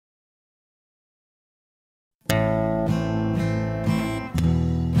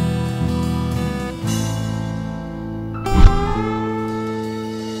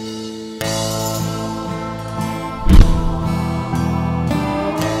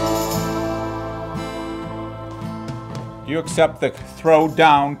You accept the throw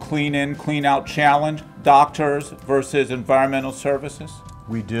down, clean in, clean out challenge, doctors versus environmental services?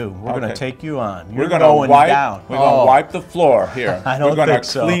 We do. We're going to take you on. You're We're going to wipe down. We're going to wipe the floor here. I don't We're going think to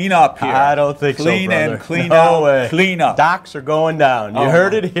so. clean up here. I don't think so, Clean brother. in, clean No out, way. clean up. Docs are going down. You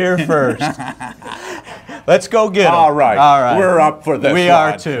heard it here first. Let's go get them. All right. All right. We're up for this We one.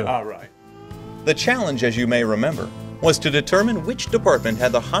 are too. All right. The challenge, as you may remember, was to determine which department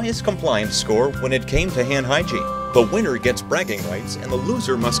had the highest compliance score when it came to hand hygiene. The winner gets bragging rights, and the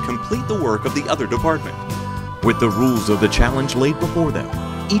loser must complete the work of the other department. With the rules of the challenge laid before them,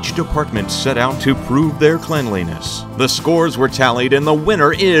 each department set out to prove their cleanliness. The scores were tallied, and the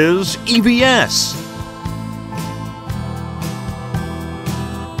winner is EVS.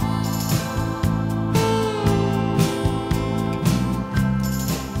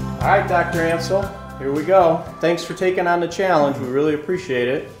 All right, Dr. Ansel, here we go. Thanks for taking on the challenge. We really appreciate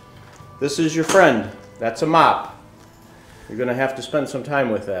it. This is your friend. That's a mop. You're going to have to spend some time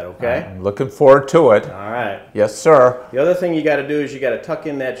with that, okay? I'm looking forward to it. All right. Yes, sir. The other thing you got to do is you got to tuck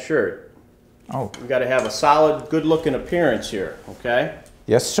in that shirt. Oh. You got to have a solid, good-looking appearance here, okay?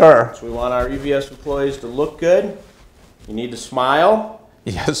 Yes, sir. So we want our EVS employees to look good. You need to smile.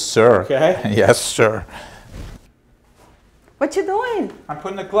 Yes, sir. Okay. Yes, sir. What you doing? I'm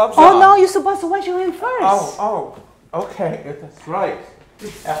putting the gloves on. Oh no, you're supposed to wash your hands first. Oh, okay. That's right.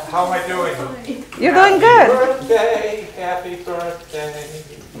 How am I doing? You're doing good. Happy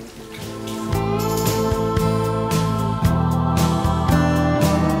birthday.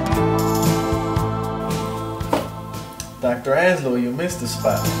 Dr. Ansel, you missed a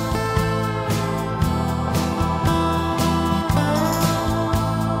spot.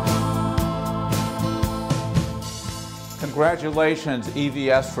 Congratulations,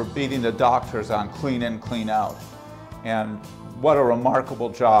 EVS, for beating the doctors on clean in, clean out. And what a remarkable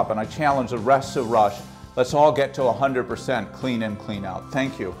job. And I challenge the rest of Rush. Let's all get to 100% clean in, clean out.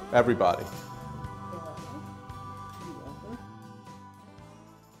 Thank you, everybody.